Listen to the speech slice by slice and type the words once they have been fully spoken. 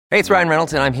Hey, it's Ryan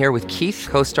Reynolds, and I'm here with Keith,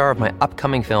 co-star of my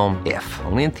upcoming film, If,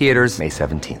 only in theaters May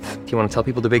 17th. Do you want to tell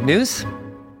people the big news?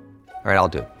 All right, I'll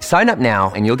do it. Sign up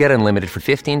now and you'll get unlimited for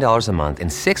 $15 a month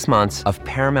and 6 months of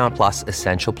Paramount Plus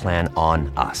Essential Plan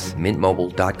on us.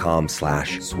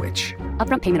 MintMobile.com/switch.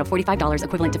 Upfront payment of $45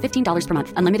 equivalent to $15 per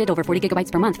month. Unlimited over 40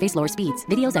 gigabytes per month. Face lower speeds.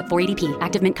 Videos at 480p.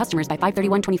 Active Mint customers by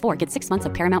 531.24 get 6 months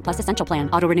of Paramount Plus Essential Plan.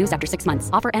 Auto renews after 6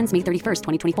 months. Offer ends May 31st,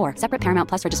 2024. Separate Paramount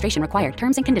Plus registration required.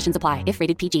 Terms and conditions apply if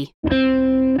rated PG.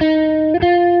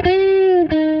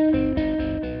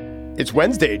 It's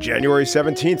Wednesday, January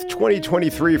 17th,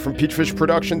 2023. From Peachfish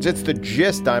Productions, it's The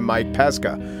Gist. I'm Mike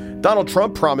Pesca. Donald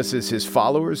Trump promises his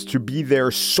followers to be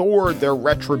their sword, their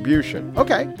retribution.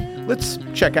 Okay, let's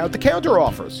check out the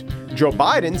counteroffers. Joe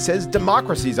Biden says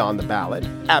democracy's on the ballot.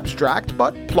 Abstract,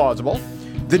 but plausible.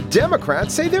 The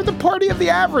Democrats say they're the party of the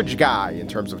average guy in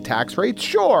terms of tax rates.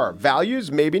 Sure.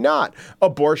 Values, maybe not.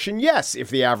 Abortion, yes, if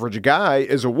the average guy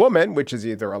is a woman, which is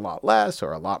either a lot less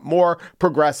or a lot more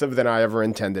progressive than I ever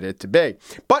intended it to be.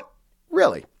 But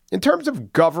really, in terms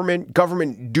of government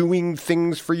doing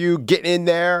things for you, getting in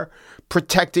there,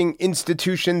 protecting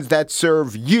institutions that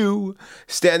serve you,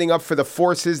 standing up for the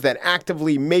forces that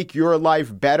actively make your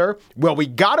life better, well, we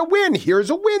gotta win. Here's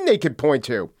a win they could point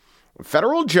to. A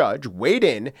federal judge weighed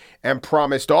in and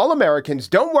promised all Americans,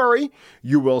 don't worry,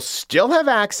 you will still have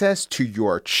access to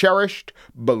your cherished,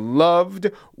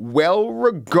 beloved,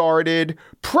 well-regarded,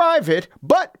 private,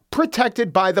 but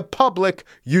protected by the public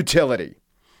utility.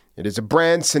 It is a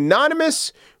brand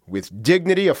synonymous with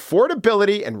dignity,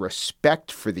 affordability, and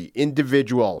respect for the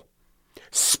individual.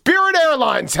 Spirit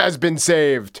Airlines has been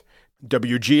saved.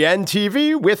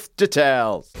 WGN-TV with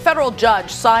details. Federal judge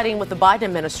siding with the Biden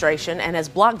administration and has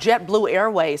blocked JetBlue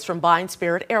Airways from buying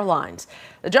Spirit Airlines.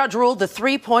 The judge ruled the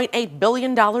 $3.8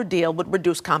 billion deal would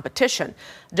reduce competition.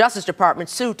 The Justice Department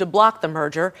sued to block the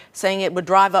merger, saying it would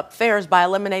drive up fares by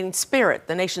eliminating Spirit,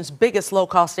 the nation's biggest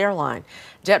low-cost airline.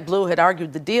 JetBlue had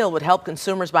argued the deal would help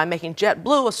consumers by making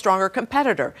JetBlue a stronger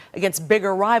competitor against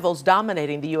bigger rivals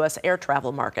dominating the U.S. air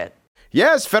travel market.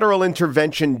 Yes, federal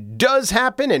intervention does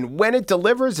happen, and when it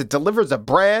delivers a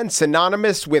brand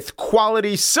synonymous with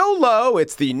quality so low,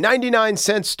 it's the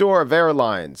 99-cent store of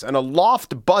airlines, an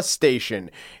aloft bus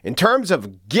station. In terms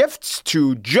of gifts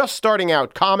to just starting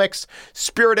out comics,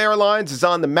 Spirit Airlines is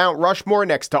on the Mount Rushmore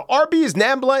next to Arby's,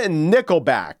 NAMBLA, and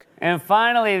Nickelback. And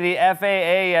finally, the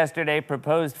FAA yesterday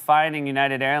proposed fining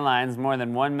United Airlines more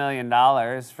than $1 million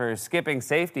for skipping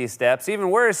safety steps. Even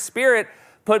worse, Spirit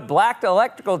put black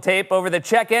electrical tape over the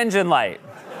check engine light.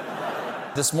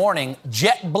 This morning,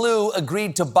 JetBlue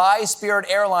agreed to buy Spirit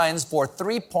Airlines for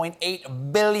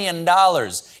 $3.8 billion.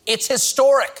 It's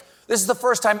historic. This is the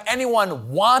first time anyone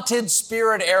wanted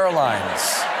Spirit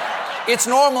Airlines. It's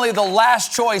normally the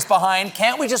last choice behind,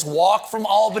 can't we just walk from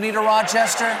Albany to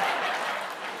Rochester?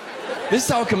 This is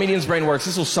how a comedian's brain works.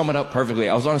 This will sum it up perfectly.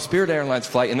 I was on a Spirit Airlines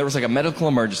flight, and there was like a medical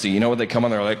emergency. You know, when they come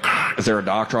on, they're like, is there a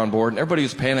doctor on board? And everybody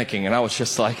was panicking, and I was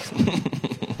just like...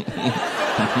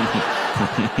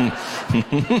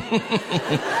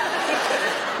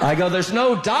 I go, there's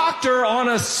no doctor on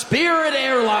a Spirit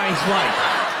Airlines flight.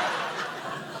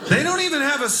 They don't even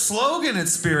have a slogan at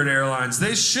Spirit Airlines.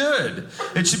 They should.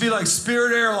 It should be like,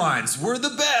 Spirit Airlines, we're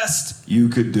the best you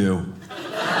could do.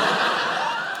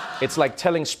 It's like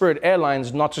telling Spirit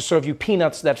Airlines not to serve you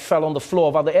peanuts that fell on the floor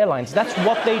of other airlines. That's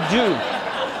what they do.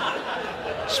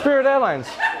 Spirit Airlines,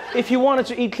 if you wanted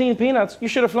to eat clean peanuts, you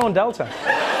should have flown Delta.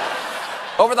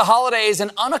 Over the holidays, an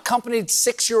unaccompanied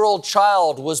 6-year-old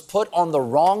child was put on the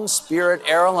wrong Spirit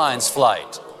Airlines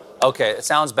flight. Okay, it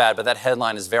sounds bad, but that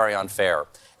headline is very unfair.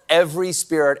 Every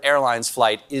Spirit Airlines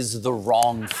flight is the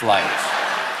wrong flight.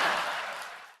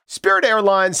 Spirit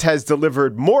Airlines has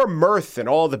delivered more mirth than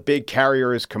all the big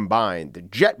carriers combined.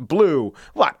 JetBlue,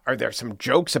 what? Are there some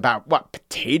jokes about,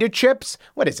 potato chips?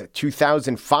 What is it,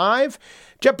 2005?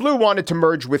 JetBlue wanted to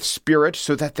merge with Spirit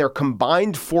so that their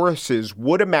combined forces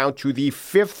would amount to the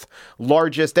 5th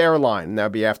largest airline. And that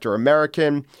would be after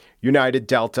American, United,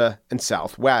 Delta, and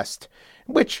Southwest.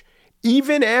 Which,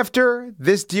 even after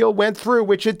this deal went through,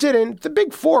 which it didn't, the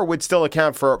Big Four would still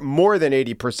account for more than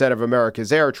 80% of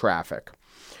America's air traffic.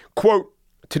 Quote,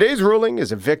 today's ruling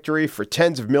is a victory for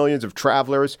tens of millions of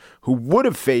travelers who would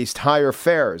have faced higher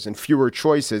fares and fewer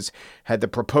choices had the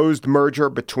proposed merger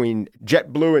between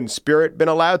JetBlue and Spirit been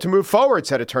allowed to move forward,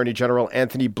 said Attorney General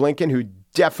Anthony Blinken, who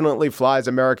definitely flies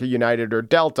America, United, or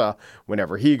Delta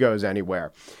whenever he goes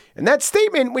anywhere. And that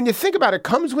statement, when you think about it,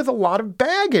 comes with a lot of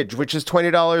baggage, which is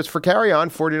 $20 for carry-on,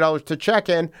 $40 to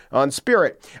check-in on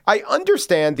Spirit. I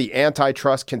understand the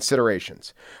antitrust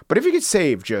considerations, but if you could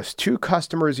save just 2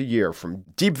 customers a year from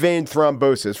deep vein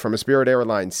thrombosis from a Spirit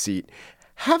Airlines seat,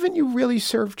 haven't you really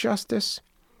served justice?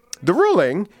 The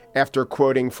ruling, after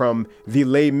quoting from the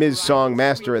Les Mis song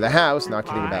Master of the House, not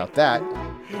kidding about that.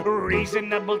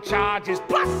 Reasonable charges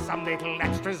plus some little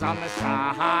extras on the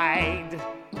side.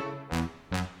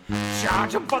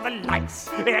 Charge 'em for the likes,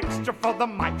 extra for the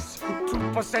mics,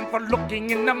 2% for looking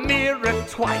in the mirror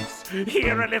twice.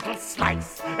 Here a little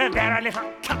slice, there a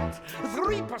little cut,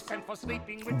 3% for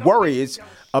sleeping with Worries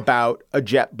about a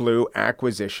JetBlue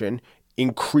acquisition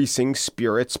increasing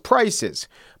Spirit's prices,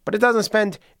 but it doesn't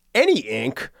spend any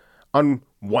ink on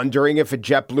wondering if a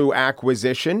JetBlue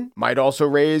acquisition might also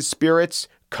raise Spirit's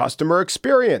customer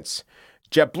experience.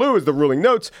 JetBlue, as the ruling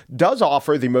notes, does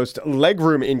offer the most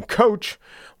legroom in coach.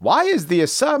 Why is the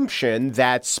assumption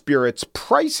that Spirit's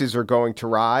prices are going to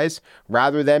rise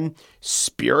rather than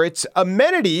Spirit's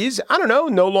amenities,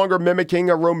 no longer mimicking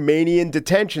a Romanian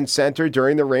detention center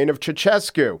during the reign of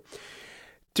Ceausescu?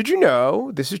 Did you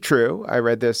know, this is true, I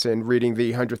read this in reading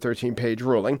the 113-page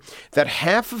ruling, that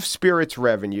half of Spirit's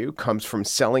revenue comes from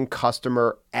selling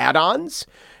customer add-ons?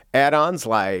 Add-ons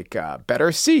like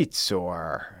better seats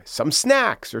or some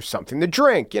snacks or something to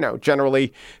drink,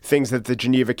 generally things that the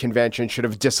Geneva Convention should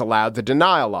have disallowed the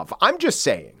denial of. I'm just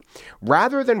saying,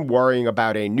 rather than worrying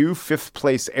about a new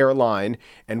fifth-place airline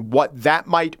and what that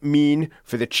might mean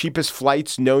for the cheapest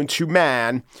flights known to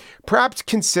man, perhaps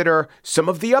consider some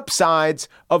of the upsides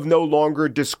of no longer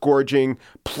disgorging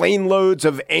plane loads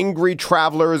of angry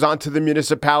travelers onto the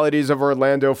municipalities of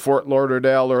Orlando, Fort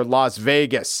Lauderdale, or Las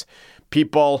Vegas.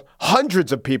 People,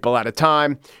 hundreds of people at a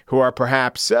time, who are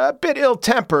perhaps a bit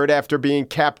ill-tempered after being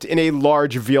kept in a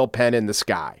large veal pen in the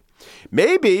sky.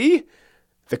 Maybe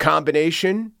the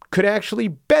combination could actually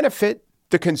benefit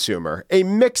the consumer, a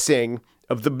mixing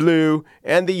of the blue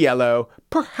and the yellow,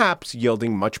 perhaps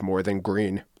yielding much more than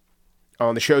green.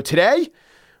 On the show today,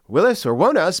 Willis or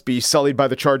won't us be sullied by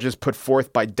the charges put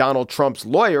forth by Donald Trump's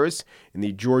lawyers in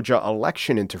the Georgia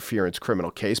election interference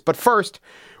criminal case. But first,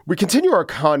 we continue our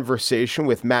conversation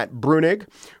with Matt Bruenig,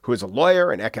 who is a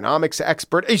lawyer, an economics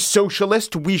expert, a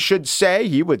socialist, we should say.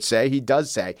 He would say, he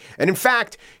does say. And in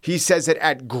fact, he says it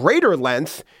at greater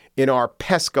length in our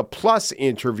Pesca Plus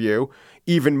interview,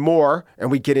 even more.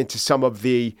 And we get into some of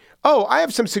the, I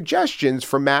have some suggestions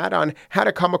for Matt on how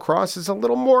to come across as a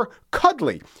little more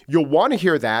cuddly. You'll want to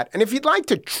hear that. And if you'd like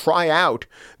to try out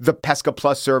the Pesca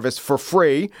Plus service for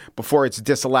free before it's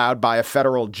disallowed by a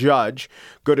federal judge,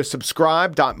 go to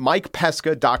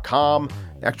subscribe.mikepesca.com.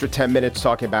 Extra 10 minutes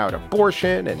talking about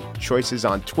abortion and choices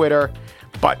on Twitter.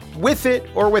 But with it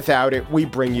or without it, we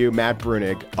bring you Matt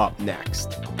Bruenig up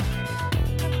next.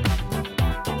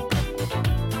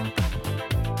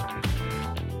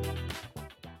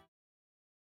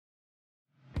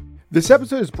 This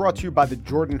episode is brought to you by the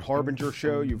Jordan Harbinger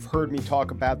Show. You've heard me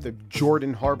talk about the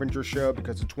Jordan Harbinger Show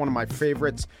because it's one of my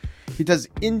favorites. He does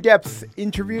in-depth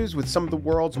interviews with some of the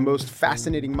world's most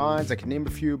fascinating minds. I can name a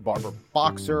few: Barbara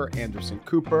Boxer, Anderson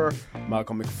Cooper,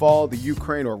 Michael McFaul, the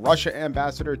Ukraine or Russia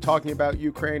ambassador talking about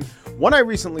Ukraine. One I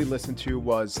recently listened to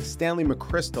was Stanley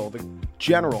McChrystal, the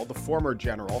general, the former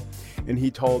general, and he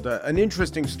told an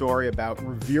interesting story about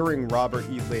revering Robert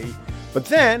E. Lee. But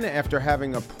then, after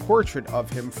having a portrait of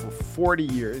him for 40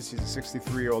 years, he's a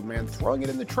 63-year-old man, throwing it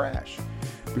in the trash.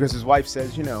 Because his wife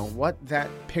says, what that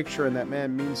picture and that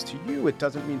man means to you, it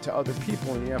doesn't mean to other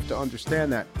people, and you have to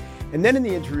understand that. And then in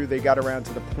the interview, they got around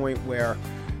to the point where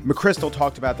McChrystal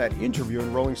talked about that interview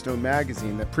in Rolling Stone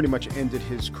magazine that pretty much ended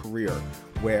his career,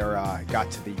 where it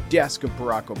got to the desk of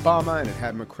Barack Obama, and it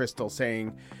had McChrystal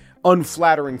saying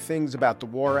unflattering things about the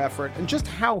war effort and just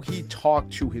how he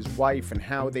talked to his wife and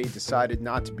how they decided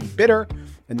not to be bitter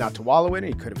and not to wallow in it.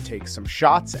 He could have taken some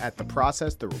shots at the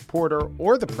process, the reporter,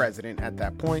 or the president at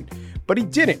that point, but he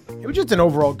didn't. It was just an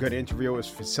overall good interview. It was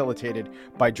facilitated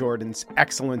by Jordan's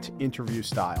excellent interview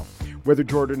style. Whether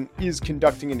Jordan is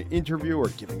conducting an interview or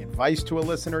giving advice to a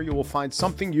listener, you will find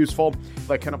something useful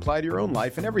that can apply to your own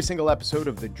life in every single episode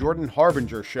of The Jordan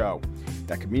Harbinger Show.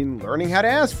 That could mean learning how to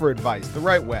ask for advice the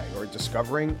right way or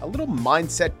discovering a little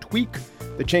mindset tweak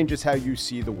that changes how you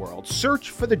see the world.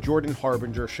 Search for The Jordan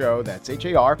Harbinger Show. That's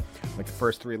H-A-R, like the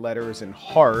first three letters, and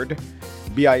hard,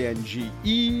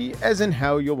 B-I-N-G-E, as in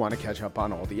how you'll want to catch up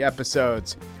on all the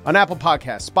episodes on Apple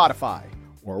Podcasts, Spotify,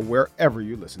 or wherever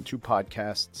you listen to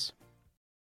podcasts.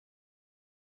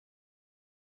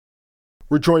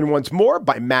 We're joined once more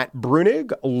by Matt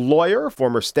Bruenig, a lawyer,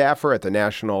 former staffer at the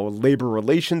National Labor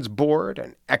Relations Board,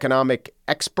 an economic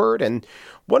expert. And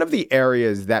one of the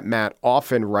areas that Matt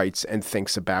often writes and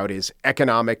thinks about is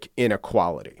economic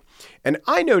inequality. And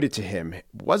I noted to him, it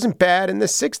wasn't bad in the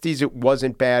 60s, it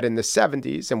wasn't bad in the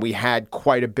 70s, and we had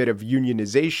quite a bit of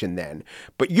unionization then.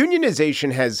 But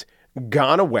unionization has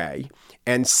gone away,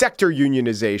 and sector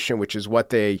unionization, which is what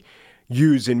they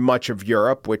use in much of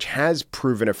Europe, which has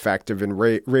proven effective in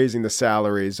raising the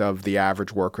salaries of the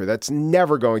average worker. That's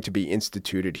never going to be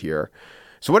instituted here.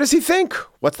 So what does he think?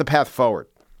 What's the path forward?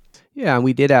 Yeah,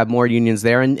 we did have more unions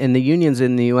there, and the unions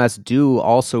in the U.S. do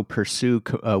also pursue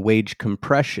wage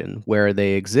compression where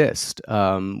they exist.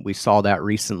 We saw that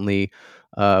recently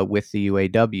with the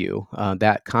UAW.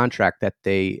 That contract that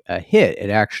they hit, it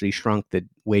actually shrunk the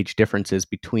wage differences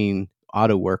between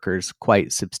auto workers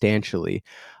quite substantially.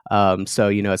 So,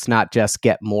 it's not just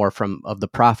get more of the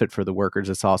profit for the workers,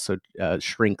 it's also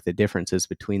shrink the differences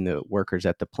between the workers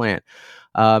at the plant.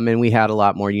 And we had a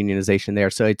lot more unionization there.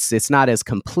 So it's not as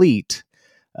complete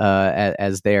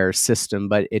as their system,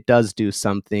 but it does do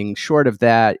something. Short of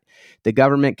that, the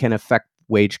government can affect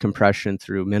wage compression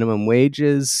through minimum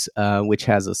wages, which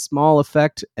has a small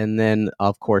effect, and then,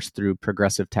 of course, through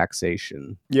progressive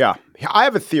taxation. Yeah. I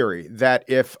have a theory that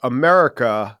if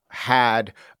America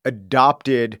had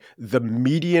adopted the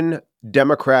median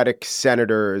Democratic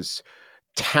senator's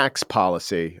tax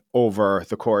policy over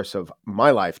the course of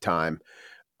my lifetime,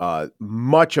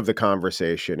 much of the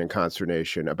conversation and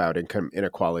consternation about income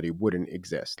inequality wouldn't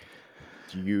exist.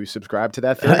 Do you subscribe to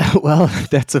that theory? Well,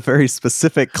 that's a very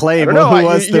specific claim. I don't know. Who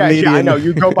was the median? Yeah, I know.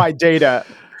 You go by data.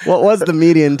 What was the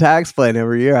median tax plan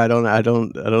every year? I don't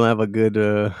have a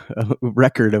good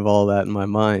record of all that in my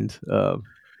mind.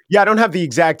 Yeah, I don't have the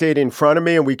exact data in front of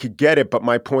me, and we could get it. But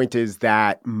my point is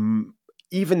that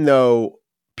even though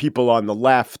people on the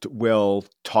left will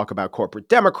talk about corporate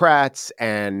Democrats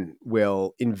and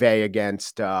will inveigh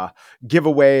against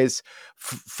giveaways,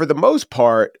 for the most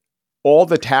part, all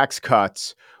the tax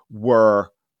cuts were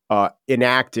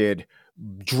enacted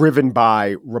driven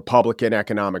by Republican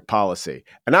economic policy.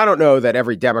 And I don't know that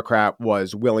every Democrat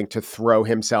was willing to throw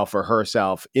himself or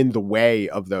herself in the way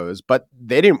of those, but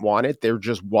they didn't want it. There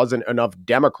just wasn't enough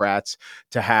Democrats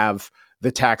to have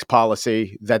the tax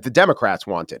policy that the Democrats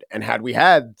wanted. And had we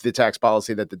had the tax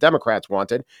policy that the Democrats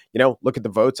wanted, look at the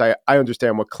votes. I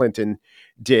understand what Clinton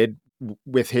did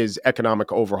with his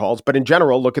economic overhauls, but in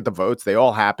general, look at the votes. They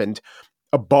all happened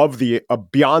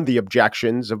beyond the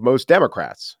objections of most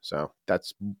Democrats. So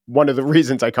that's one of the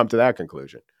reasons I come to that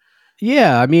conclusion.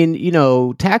 Yeah, I mean,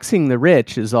 taxing the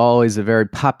rich is always a very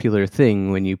popular thing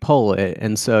when you poll it.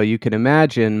 And so you can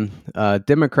imagine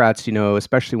Democrats,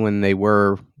 especially when they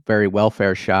were very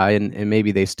welfare shy, and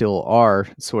maybe they still are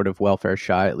sort of welfare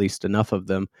shy, at least enough of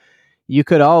them, you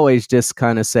could always just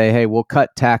kind of say, hey, we'll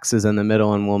cut taxes in the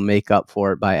middle and we'll make up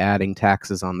for it by adding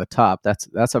taxes on the top. That's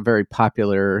a very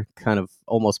popular kind of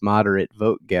almost moderate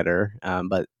vote getter.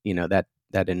 But, that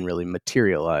didn't really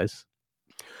materialize.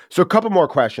 So a couple more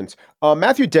questions.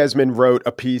 Matthew Desmond wrote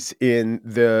a piece in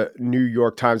the New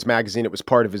York Times Magazine. It was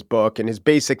part of his book. And his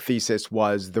basic thesis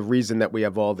was the reason that we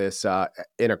have all this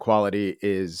inequality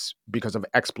is because of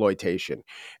exploitation.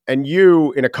 And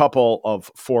you, in a couple of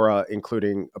fora,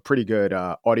 including a pretty good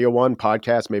audio one,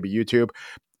 podcast, maybe YouTube,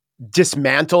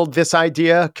 dismantled this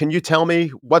idea. Can you tell me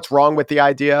what's wrong with the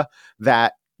idea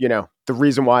that, the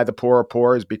reason why the poor are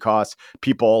poor is because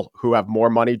people who have more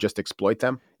money just exploit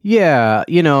them? Yeah,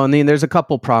 there's a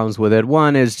couple problems with it.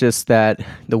 One is just that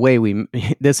the way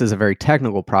this is a very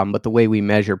technical problem, but the way we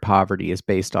measure poverty is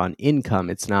based on income.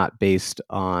 It's not based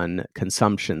on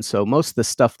consumption. So most of the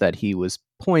stuff that he was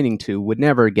pointing to would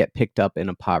never get picked up in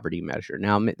a poverty measure.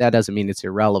 Now, that doesn't mean it's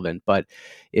irrelevant, but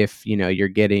if, you're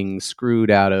getting screwed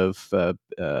out of,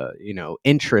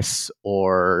 interests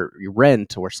or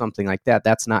rent or something like that,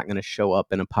 that's not going to show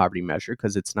up in a poverty measure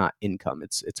because it's not income.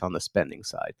 It's on the spending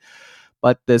side.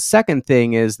 But the second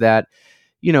thing is that,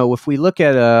 if we look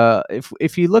at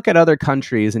if you look at other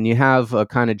countries and you have a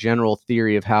kind of general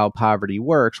theory of how poverty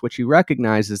works, what you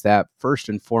recognize is that first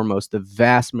and foremost, the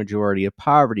vast majority of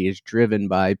poverty is driven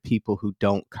by people who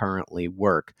don't currently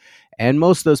work. And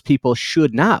most of those people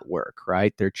should not work,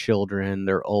 right? They're children,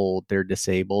 they're old, they're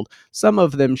disabled. Some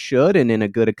of them should, and in a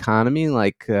good economy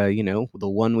like, the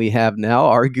one we have now,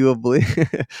 arguably,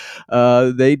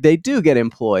 they do get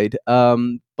employed.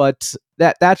 But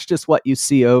that's just what you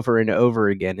see over and over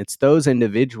again. It's those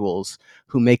individuals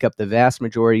who make up the vast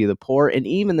majority of the poor. And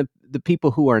even the people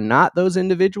who are not those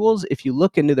individuals, if you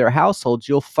look into their households,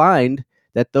 you'll find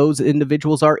that those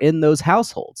individuals are in those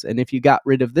households. And if you got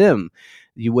rid of them,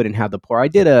 you wouldn't have the poor. I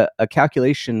did a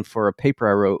calculation for a paper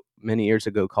I wrote many years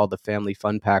ago called the Family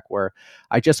Fun Pack, where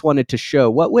I just wanted to show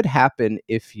what would happen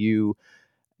if you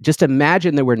just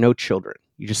imagine there were no children.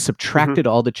 You just subtracted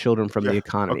all the children from the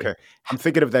economy. Okay. I'm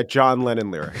thinking of that John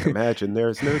Lennon lyric. Imagine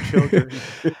there's no children.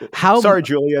 Sorry,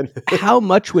 Julian. How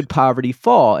much would poverty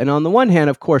fall? And on the one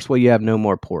hand, of course, you have no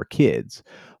more poor kids.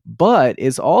 But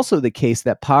it's also the case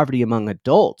that poverty among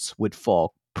adults would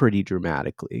fall pretty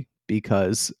dramatically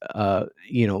because,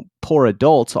 poor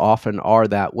adults often are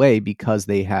that way because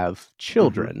they have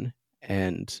children.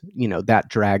 And,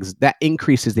 that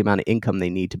increases the amount of income they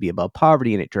need to be above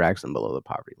poverty, and it drags them below the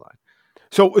poverty line.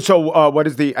 So what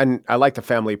is and I like the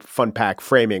family fun pack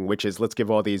framing, which is let's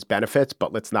give all these benefits,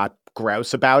 but let's not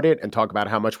grouse about it and talk about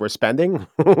how much we're spending.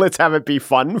 Let's have it be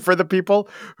fun for the people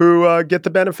who get the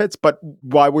benefits. But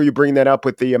why were you bringing that up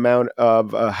with the amount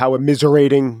of how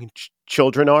immiserating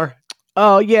children are?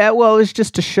 Oh, yeah. Well, it was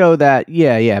just to show that,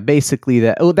 basically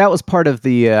that was part of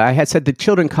the, I had said the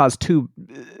children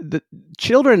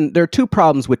there are two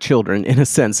problems with children in a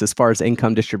sense, as far as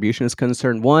income distribution is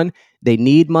concerned. One, they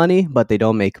need money, but they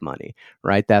don't make money,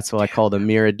 right? That's what I call the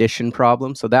mere addition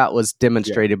problem. So that was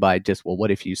demonstrated by just,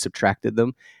 what if you subtracted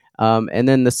them? And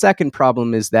then the second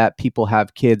problem is that people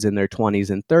have kids in their 20s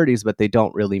and 30s, but they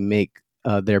don't really make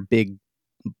their big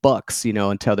bucks,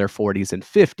 until their 40s and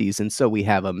 50s. And so we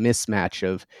have a mismatch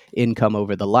of income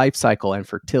over the life cycle and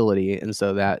fertility. And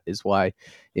so that is why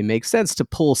it makes sense to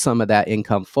pull some of that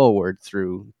income forward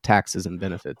through taxes and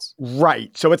benefits.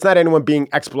 Right. So it's not anyone being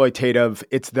exploitative.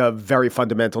 It's the very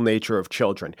fundamental nature of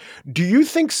children. Do you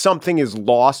think something is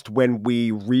lost when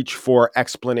we reach for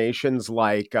explanations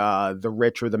like the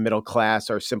rich or the middle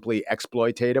class are simply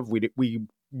exploitative? We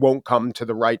won't come to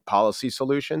the right policy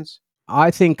solutions? I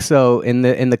think so. In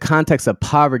the context of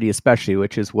poverty, especially,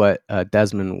 which is what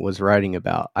Desmond was writing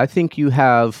about, I think you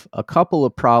have a couple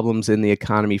of problems in the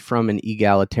economy from an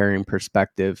egalitarian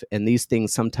perspective, and these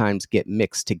things sometimes get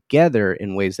mixed together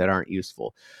in ways that aren't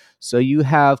useful. So you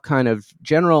have kind of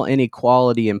general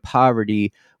inequality and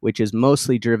poverty, which is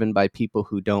mostly driven by people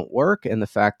who don't work, and the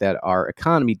fact that our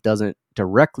economy doesn't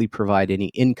directly provide any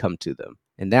income to them,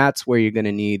 and that's where you're going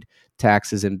to need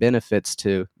taxes and benefits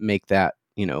to make that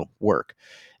work.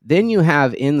 Then you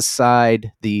have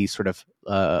inside the sort of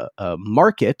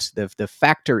market, the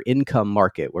factor income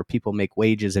market, where people make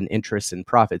wages and interests and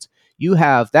profits.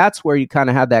 That's where you kind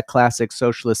of have that classic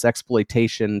socialist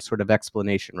exploitation sort of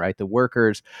explanation, right? The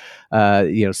workers,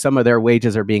 some of their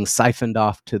wages are being siphoned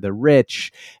off to the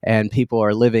rich, and people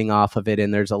are living off of it.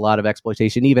 And there's a lot of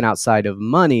exploitation, even outside of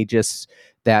money, just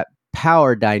that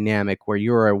power dynamic where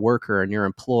you're a worker and you're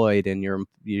employed and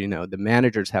the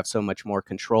managers have so much more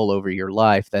control over your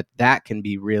life that can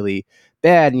be really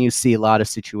bad. And you see a lot of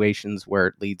situations where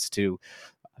it leads to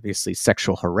obviously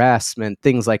sexual harassment,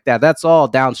 things like that. That's all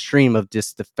downstream of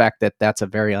just the fact that that's a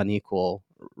very unequal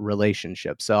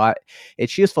relationship. So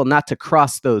it's useful not to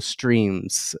cross those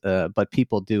streams, but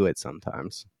people do it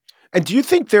sometimes. And do you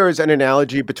think there is an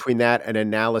analogy between that and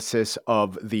analysis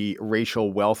of the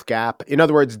racial wealth gap? In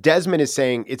other words, Desmond is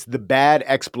saying it's the bad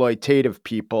exploitative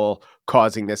people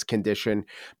causing this condition,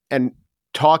 and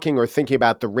talking or thinking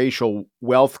about the racial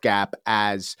wealth gap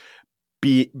as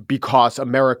because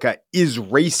America is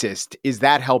racist. Is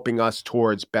that helping us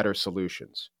towards better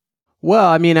solutions? Well,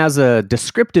 I mean, as a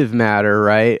descriptive matter,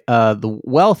 right, the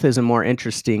wealth is a more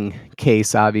interesting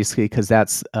case, obviously, because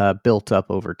that's built up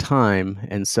over time.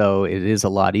 And so it is a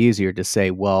lot easier to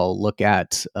say, well, look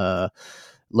at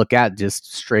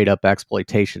just straight up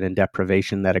exploitation and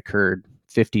deprivation that occurred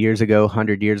 50 years ago,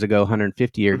 100 years ago,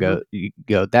 150 years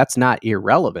ago. That's not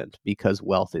irrelevant because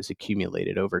wealth is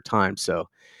accumulated over time. So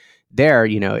there,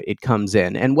 it comes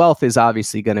in. And wealth is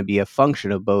obviously going to be a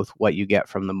function of both what you get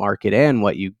from the market and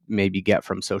what you maybe get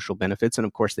from social benefits. And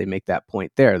of course, they make that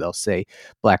point there. They'll say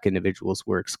Black individuals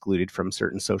were excluded from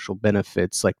certain social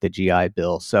benefits like the GI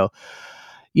Bill. So,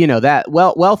 that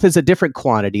wealth is a different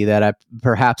quantity that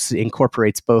perhaps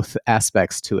incorporates both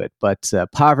aspects to it. But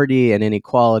poverty and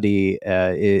inequality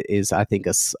is, I think,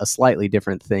 a slightly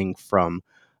different thing from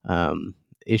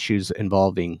issues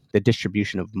involving the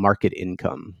distribution of market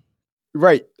income.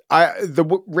 Right.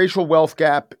 The racial wealth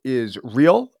gap is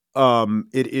real.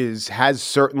 It has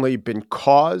certainly been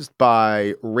caused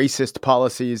by racist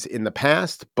policies in the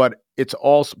past, but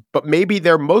maybe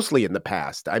they're mostly in the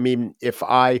past. I mean, if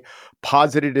I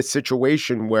posited a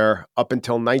situation where up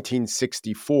until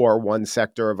 1964, one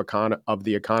sector of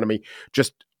the economy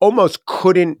just almost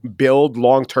couldn't build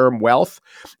long-term wealth.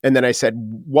 And then I said,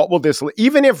 what will this,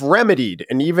 even if remedied,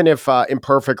 and even if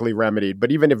imperfectly remedied,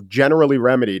 but even if generally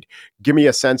remedied, give me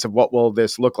a sense of what will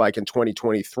this look like in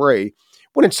 2023.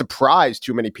 Wouldn't surprise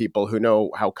too many people who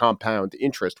know how compound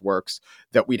interest works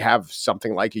that we'd have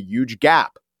something like a huge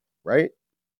gap, right?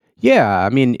 Yeah, I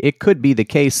mean, it could be the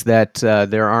case that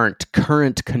there aren't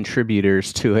current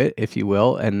contributors to it, if you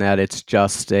will, and that it's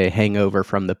just a hangover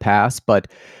from the past.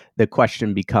 But the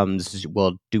question becomes,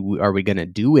 well, are we going to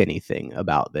do anything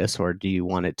about this, or do you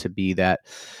want it to be that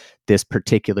this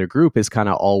particular group is kind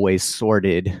of always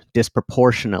sorted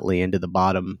disproportionately into the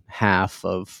bottom half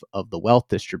of the wealth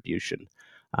distribution.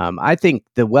 I think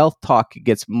the wealth talk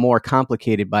gets more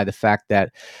complicated by the fact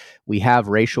that we have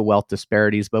racial wealth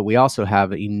disparities, but we also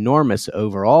have enormous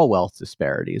overall wealth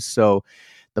disparities. So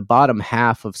the bottom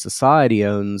half of society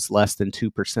owns less than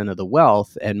 2% of the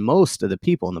wealth, and most of the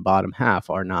people in the bottom half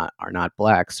are not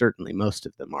Black. Certainly, most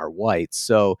of them are white.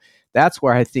 So that's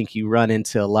where I think you run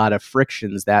into a lot of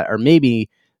frictions that are maybe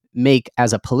make,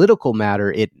 as a political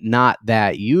matter, it not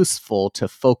that useful to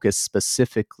focus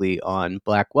specifically on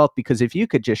Black wealth, because if you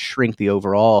could just shrink the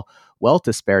overall wealth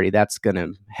disparity, that's going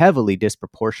to heavily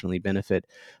disproportionately benefit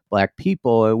Black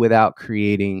people without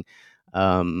creating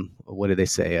what do they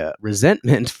say?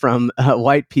 Resentment from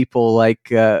white people, like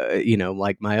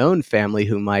like my own family,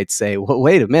 who might say, "Well,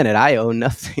 wait a minute, I own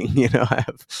nothing.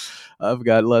 I've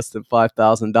got less than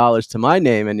 $5,000 to my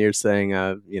name, and you're saying,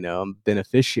 I'm a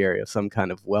beneficiary of some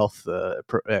kind of wealth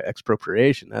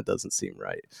expropriation. That doesn't seem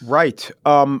right." Right.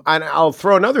 And I'll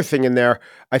throw another thing in there.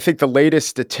 I think the latest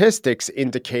statistics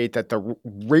indicate that the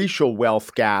racial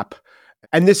wealth gap,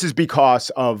 and this is because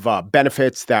of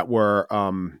benefits that were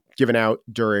given out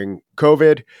during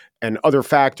COVID and other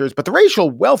factors, but the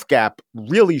racial wealth gap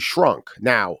really shrunk.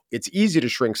 Now, it's easy to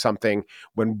shrink something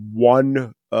when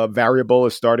one variable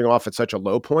is starting off at such a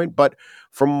low point. But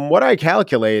from what I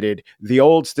calculated, the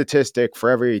old statistic, for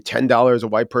every $10 a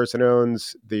white person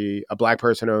owns, a Black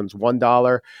person owns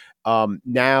 $1.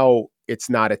 Now it's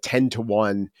not a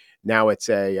 10-to-1. Now it's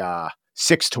a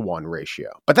 6-to-1 ratio.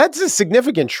 But that's a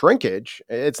significant shrinkage.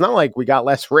 It's not like we got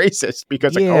less racist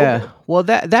because of COVID. Well,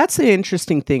 that's the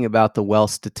interesting thing about the wealth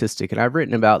statistic, and I've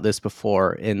written about this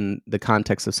before in the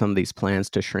context of some of these plans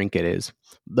to shrink it, is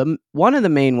one of the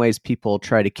main ways people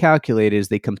try to calculate is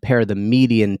they compare the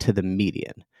median to the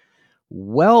median.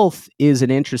 Wealth is an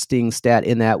interesting stat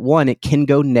in that, one, it can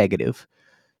go negative.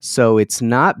 So it's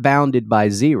not bounded by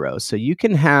zero. So you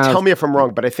can have... Tell me if I'm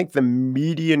wrong, but I think the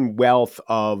median wealth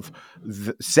of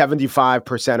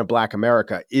 75% of Black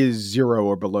America is zero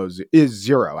or below. Is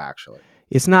zero, actually.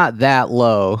 It's not that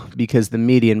low because the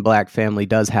median Black family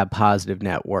does have positive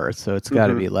net worth. So it's got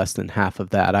to be less than half of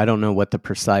that. I don't know what the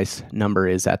precise number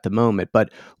is at the moment. But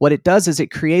what it does is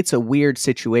it creates a weird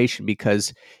situation,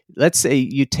 because let's say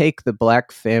you take the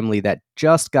Black family that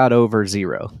just got over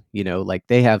zero, like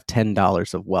they have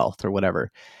 $10 of wealth or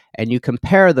whatever, and you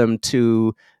compare them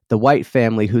to the white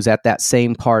family who's at that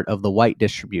same part of the white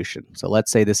distribution. So let's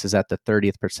say this is at the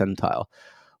 30th percentile.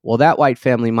 Well, that white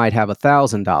family might have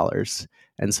 $1,000.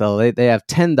 And so they have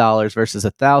 $10 versus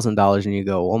 $1,000, and you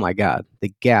go, oh my God,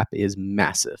 the gap is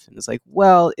massive. And it's like,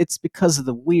 well, it's because of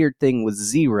the weird thing with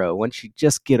zero. Once you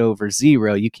just get over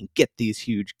zero, you can get these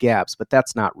huge gaps, but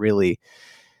that's not really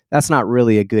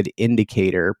a good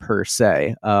indicator per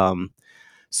se.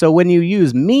 So when you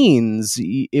use means,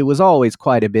 it was always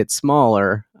quite a bit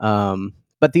smaller.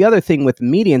 But the other thing with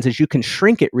medians is you can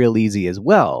shrink it real easy as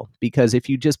well, because if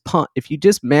you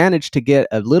just manage to get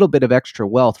a little bit of extra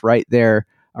wealth right there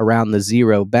around the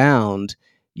zero bound,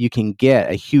 you can get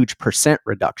a huge percent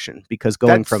reduction, because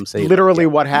going from, say, literally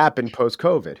what happened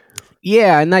post-COVID.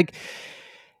 Yeah, and like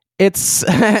it's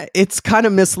kind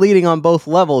of misleading on both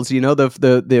levels.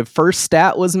 The first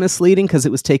stat was misleading because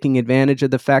it was taking advantage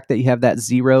of the fact that you have that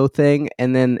zero thing,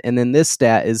 and then this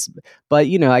stat is, but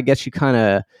I guess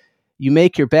you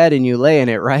make your bed and you lay in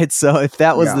it, right? So if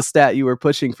that was the stat you were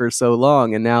pushing for so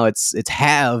long, and now it's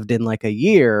halved in like a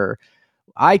year,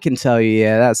 I can tell you,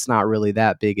 that's not really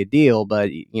that big a deal.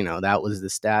 But that was the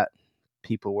stat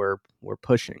people were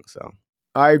pushing. So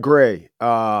I agree.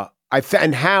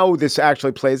 And how this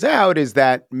actually plays out is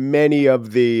that many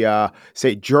of the,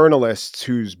 say, journalists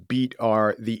whose beat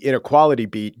are the inequality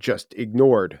beat just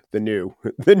ignored the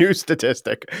new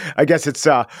statistic. I guess it's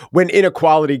when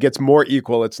inequality gets more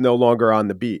equal, it's no longer on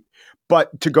the beat.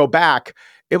 But to go back,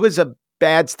 it was a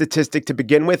bad statistic to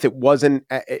begin with. It was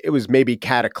maybe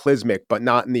cataclysmic, but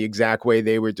not in the exact way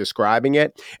they were describing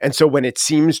it. And so when it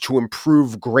seems to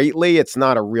improve greatly, it's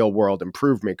not a real world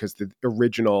improvement, because the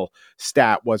original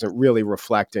stat wasn't really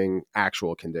reflecting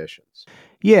actual conditions.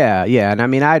 Yeah. And I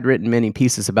mean, I'd written many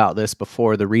pieces about this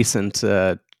before the recent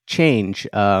change,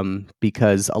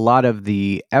 because a lot of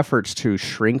the efforts to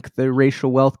shrink the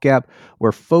racial wealth gap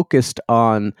were focused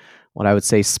on what I would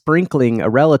say sprinkling a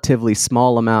relatively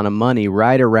small amount of money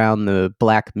right around the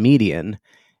Black median,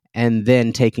 and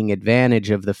then taking advantage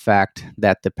of the fact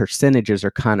that the percentages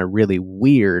are kind of really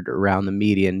weird around the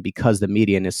median, because the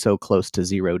median is so close to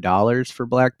 $0 for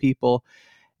Black people,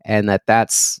 and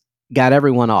that's got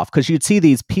everyone off. Because you'd see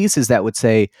these pieces that would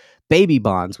say baby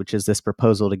bonds, which is this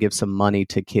proposal to give some money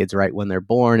to kids right when they're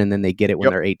born and then they get it when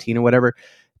they're 18 or whatever.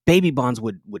 Baby bonds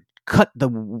would cut the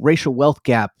racial wealth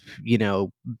gap,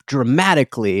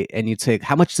 dramatically. And you'd say,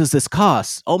 how much does this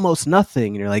cost? Almost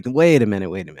nothing. And you're like, wait a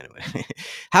minute.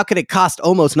 How could it cost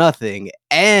almost nothing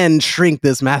and shrink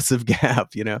this massive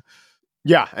gap,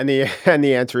 Yeah, and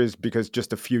the answer is because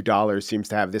just a few dollars seems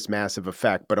to have this massive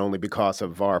effect, but only because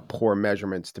of our poor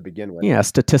measurements to begin with. Yeah,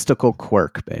 statistical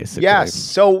quirk, basically. Yes,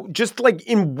 so just like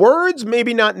in words,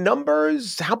 maybe not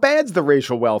numbers, how bad's the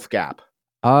racial wealth gap?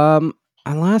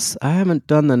 Unless I haven't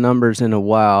done the numbers in a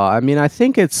while. I mean, I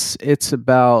think it's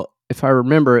about, if I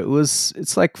remember,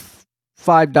 it's like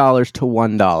 $5 to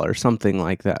 $1, something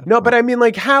like that. No, but I mean,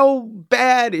 like, how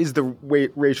bad is the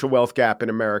racial wealth gap in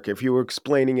America if you were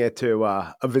explaining it to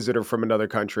a visitor from another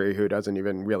country who doesn't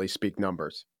even really speak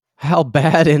numbers? How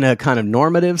bad in a kind of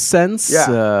normative sense?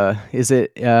 Yeah. Is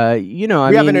it, we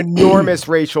have an enormous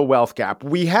racial wealth gap.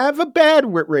 We have a bad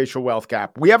racial wealth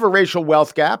gap. We have a racial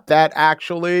wealth gap that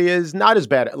actually is not as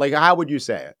bad. Like, how would you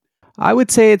say it? I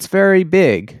would say it's very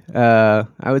big. Now,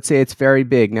 I would say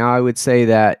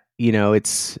that,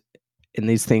 it's, and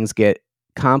these things get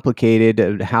complicated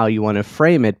of how you want to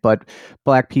frame it, but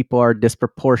Black people are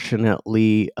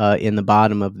disproportionately in the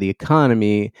bottom of the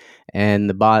economy, and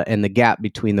the gap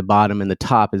between the bottom and the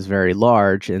top is very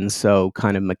large, and so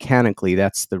kind of mechanically,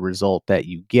 that's the result that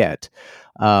you get.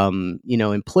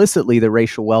 Implicitly, the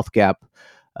racial wealth gap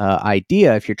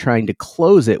idea, if you're trying to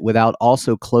close it without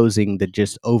also closing the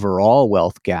just overall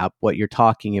wealth gap, what you're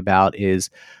talking about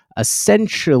is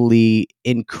essentially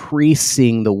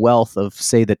increasing the wealth of,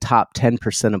 say, the top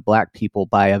 10% of Black people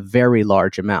by a very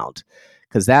large amount,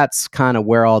 because that's kind of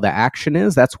where all the action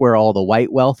is. That's where all the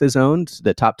white wealth is owned.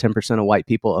 The top 10% of white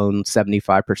people own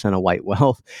 75% of white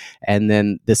wealth. And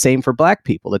then the same for Black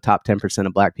people. The top 10%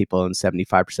 of Black people own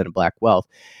 75% of Black wealth.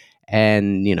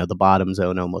 And, the bottoms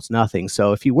own almost nothing.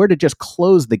 So if you were to just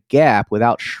close the gap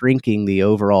without shrinking the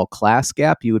overall class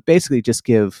gap, you would basically just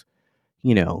give,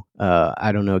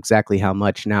 I don't know exactly how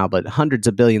much now, but hundreds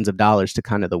of billions of dollars to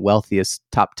kind of the wealthiest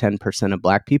top 10% of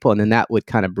Black people. And then that would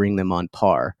kind of bring them on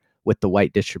par with the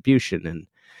white distribution. And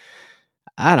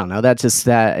I don't know, is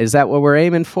that what we're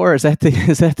aiming for? Is that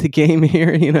the game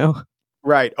here,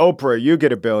 Right. Oprah, you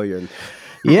get $1 billion.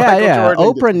 Yeah.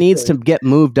 Oprah needs to get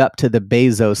moved up to the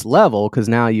Bezos level, because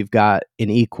now you've got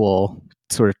an equal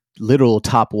sort of literal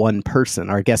top one person,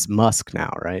 or I guess Musk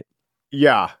now, right?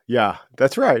 Yeah,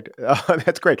 that's right.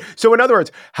 That's great. So in other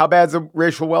words, how bad's the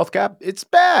racial wealth gap? It's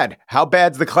bad. How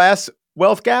bad's the class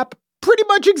wealth gap? Pretty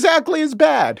much exactly as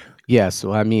bad. Yes.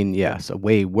 Well, I mean, so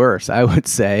way worse, I would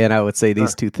say. And I would say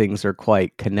these two things are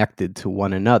quite connected to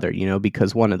one another,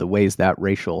 because one of the ways that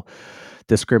racial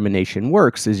discrimination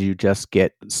works is you just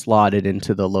get slotted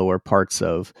into the lower parts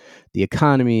of the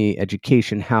economy,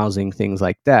 education, housing, things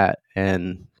like that.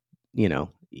 And,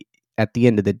 at the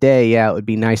end of the day, it would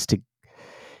be nice to,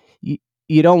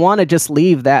 you don't want to just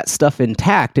leave that stuff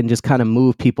intact and just kind of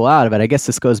move people out of it. I guess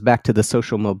this goes back to the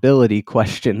social mobility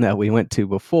question that we went to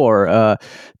before.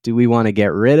 Do we want to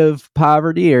get rid of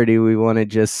poverty, or do we want to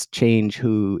just change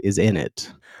who is in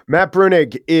it? Matt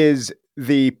Bruenig is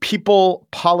the People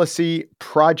Policy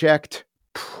Project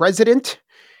president.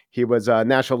 He was a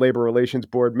National Labor Relations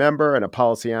Board member and a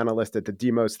policy analyst at the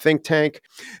Demos think tank.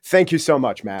 Thank you so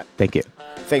much, Matt. Thank you.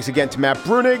 Thanks again to Matt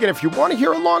Bruenig. And if you want to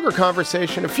hear a longer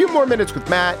conversation, a few more minutes with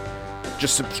Matt,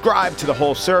 just subscribe to the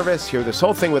whole service. Hear this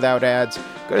whole thing without ads.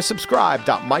 Go to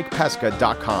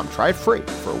subscribe.mikepesca.com. Try it free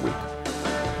for a week.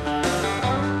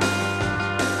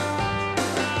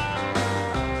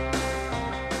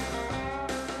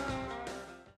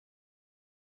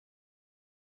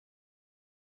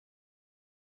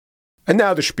 And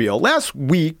now the spiel. Last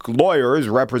week, lawyers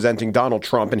representing Donald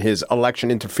Trump in his election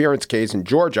interference case in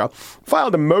Georgia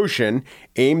filed a motion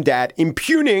aimed at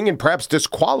impugning and perhaps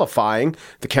disqualifying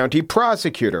the county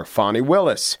prosecutor, Fani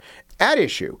Willis. At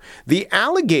issue, the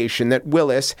allegation that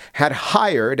Willis had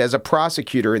hired as a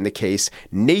prosecutor in the case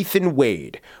Nathan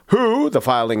Wade, who, the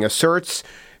filing asserts,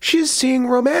 she's seeing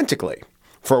romantically.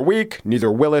 For a week,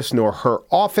 neither Willis nor her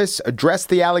office addressed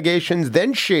the allegations.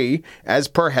 Then she, as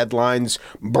per headlines,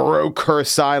 broke her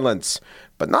silence.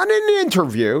 But not in an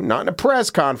interview, not in a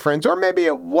press conference, or maybe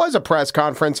it was a press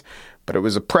conference, but it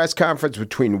was a press conference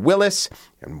between Willis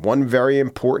and one very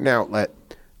important outlet,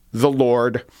 the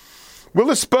Lord.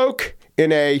 Willis spoke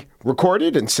in a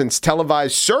recorded and since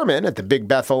televised sermon at the Big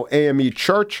Bethel AME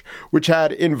Church, which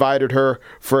had invited her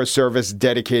for a service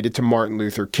dedicated to Martin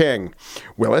Luther King.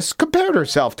 Willis compared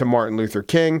herself to Martin Luther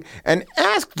King and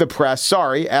asked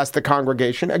the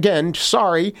congregation,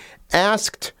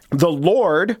 asked the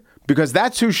Lord because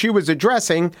that's who she was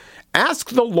addressing,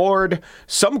 asked the Lord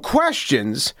some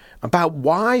questions about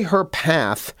why her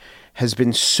path has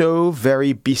been so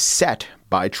very beset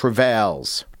by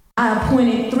travails. I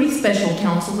appointed 3 special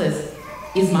counsel, as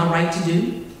is my right to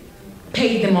do,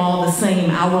 paid them all the same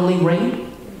hourly rate.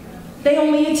 They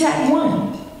only attacked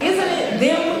one. Isn't it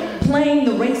them playing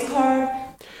the race card?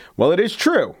 Well, it is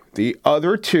true. The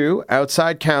other 2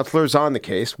 outside counselors on the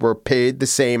case were paid the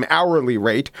same hourly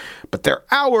rate, but their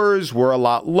hours were a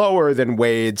lot lower than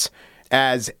Wade's,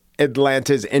 as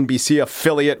Atlanta's NBC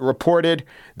affiliate reported,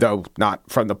 though not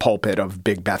from the pulpit of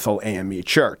Big Bethel AME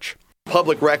Church.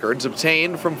 Public records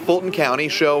obtained from Fulton County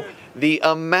show the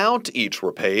amount each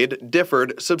were paid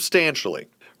differed substantially.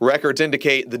 Records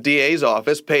indicate the DA's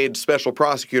office paid Special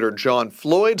Prosecutor John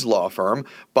Floyd's law firm,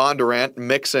 Bondurant,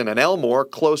 Mixon, and Elmore,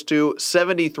 close to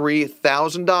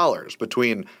 $73,000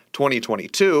 between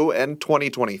 2022 and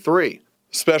 2023.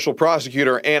 Special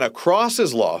Prosecutor Anna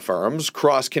Cross's law firms,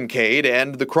 Cross Kincaid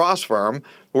and the Cross firm,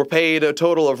 were paid a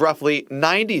total of roughly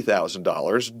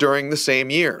 $90,000 during the same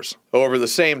years. Over the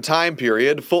same time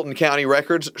period, Fulton County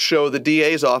records show the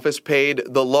DA's office paid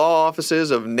the law offices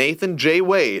of Nathan J.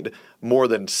 Wade more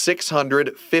than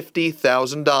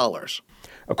 $650,000.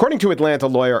 According to Atlanta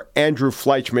lawyer Andrew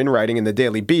Fleischman, writing in the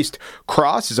Daily Beast,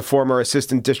 Cross is a former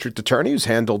assistant district attorney who's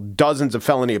handled dozens of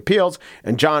felony appeals,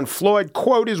 and John Floyd,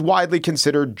 quote, is widely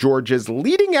considered Georgia's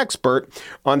leading expert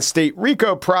on state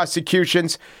RICO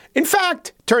prosecutions. In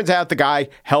fact, turns out the guy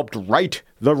helped write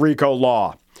the RICO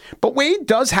law. But Wade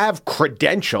does have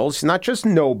credentials, not just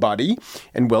nobody,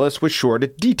 and Willis was sure to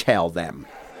detail them.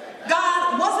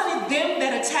 God, wasn't it them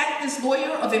that attacked this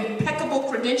lawyer of impeccable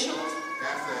credentials?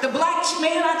 The black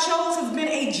man I chose has been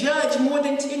a judge more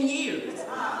than 10 years,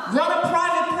 run a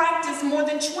private practice more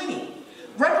than 20,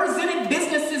 represented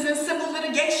businesses in civil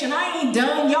litigation. I ain't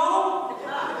done, y'all.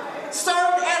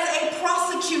 Served as a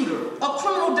prosecutor, a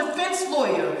criminal defense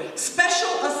lawyer, special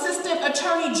assistant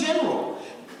attorney general.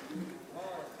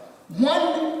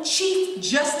 Won Chief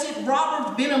Justice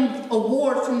Robert Benham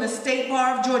Award from the State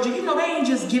Bar of Georgia. You know, they ain't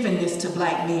just giving this to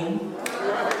black men.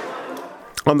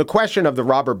 On the question of the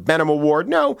Robert Benham Award,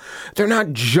 no, they're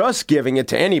not just giving it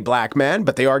to any black man,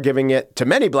 but they are giving it to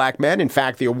many black men. In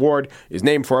fact, the award is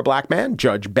named for a black man,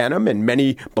 Judge Benham, and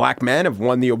many black men have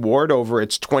won the award over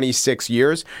its 26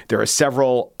 years. There are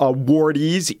several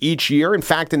awardees each year. In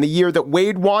fact, in the year that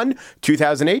Wade won,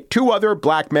 2008, 2 other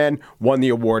black men won the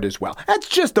award as well. That's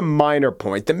just a minor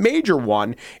point. The major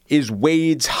one is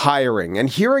Wade's hiring. And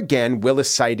here again,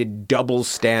 Willis cited double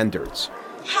standards.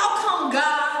 How come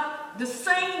God, the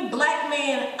same black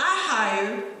man I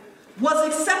hired, was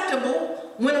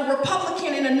acceptable when a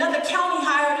Republican in another county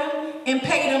hired him and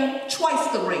paid him twice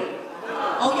the rate?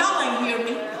 Oh, y'all ain't hear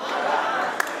me.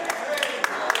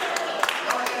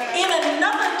 In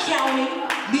another county,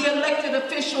 the elected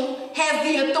official has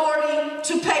the authority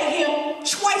to pay him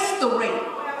twice the rate.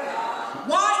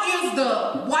 Why is the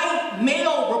white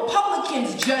male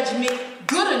Republican's judgment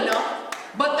good enough,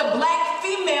 but the black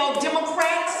female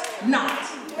Democrats not?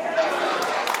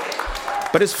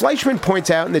 But as Fleischman points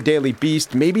out in the Daily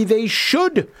Beast, maybe they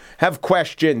should have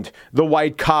questioned the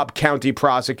white Cobb County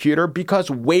prosecutor because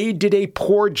Wade did a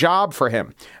poor job for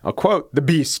him. I'll quote the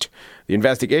Beast. The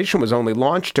investigation was only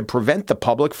launched to prevent the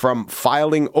public from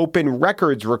filing open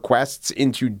records requests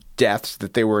into deaths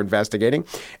that they were investigating.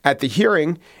 At the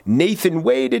hearing, Nathan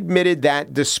Wade admitted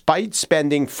that despite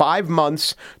spending 5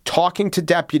 months talking to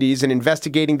deputies and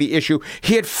investigating the issue,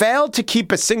 he had failed to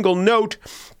keep a single note.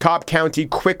 Cobb County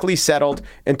quickly settled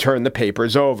and turned the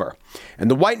papers over.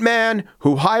 And the white man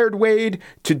who hired Wade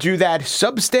to do that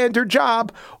substandard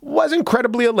job was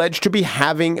incredibly alleged to be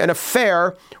having an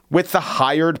affair with the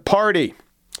hired party.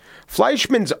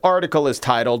 Fleischman's article is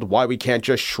titled, Why We Can't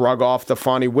Just Shrug Off the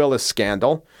Fani Willis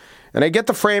Scandal. And I get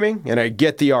the framing, and I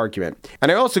get the argument.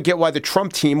 And I also get why the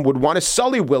Trump team would want to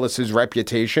sully Willis's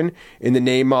reputation in the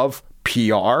name of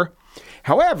PR.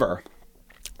 However,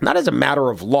 not as a matter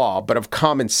of law, but of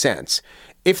common sense,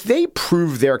 if they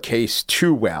prove their case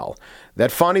too well,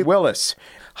 that Fani Willis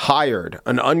hired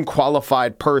an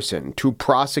unqualified person to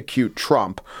prosecute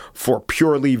Trump for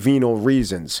purely venal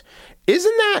reasons,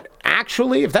 isn't that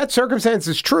actually, if that circumstance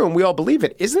is true and we all believe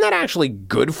it, isn't that actually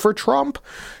good for Trump?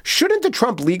 Shouldn't the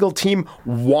Trump legal team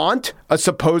want a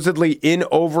supposedly in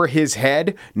over his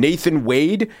head Nathan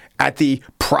Wade at the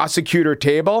prosecutor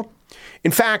table?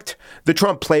 In fact, the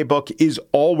Trump playbook is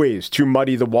always to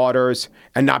muddy the waters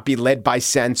and not be led by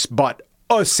sense, but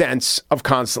a sense of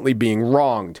constantly being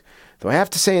wronged. Though I have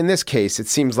to say in this case, it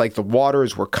seems like the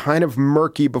waters were kind of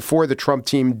murky before the Trump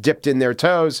team dipped in their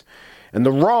toes, and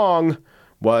the wrong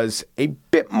was a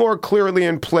bit more clearly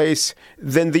in place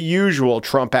than the usual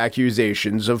Trump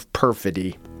accusations of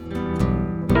perfidy.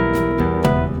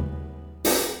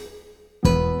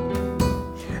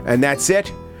 And that's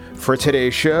it for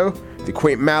today's show. The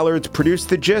Quaint Mallards produced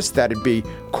The Gist. That'd be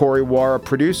Corey Wara,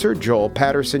 producer, Joel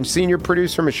Patterson, senior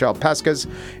producer, Michelle Pesca's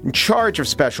in charge of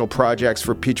special projects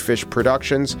for Peachfish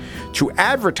Productions. To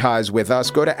advertise with us,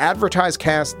 go to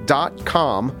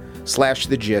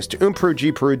advertisecast.com/thegist. Peru,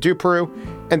 G Peru, Du Peru,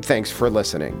 and thanks for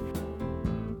listening.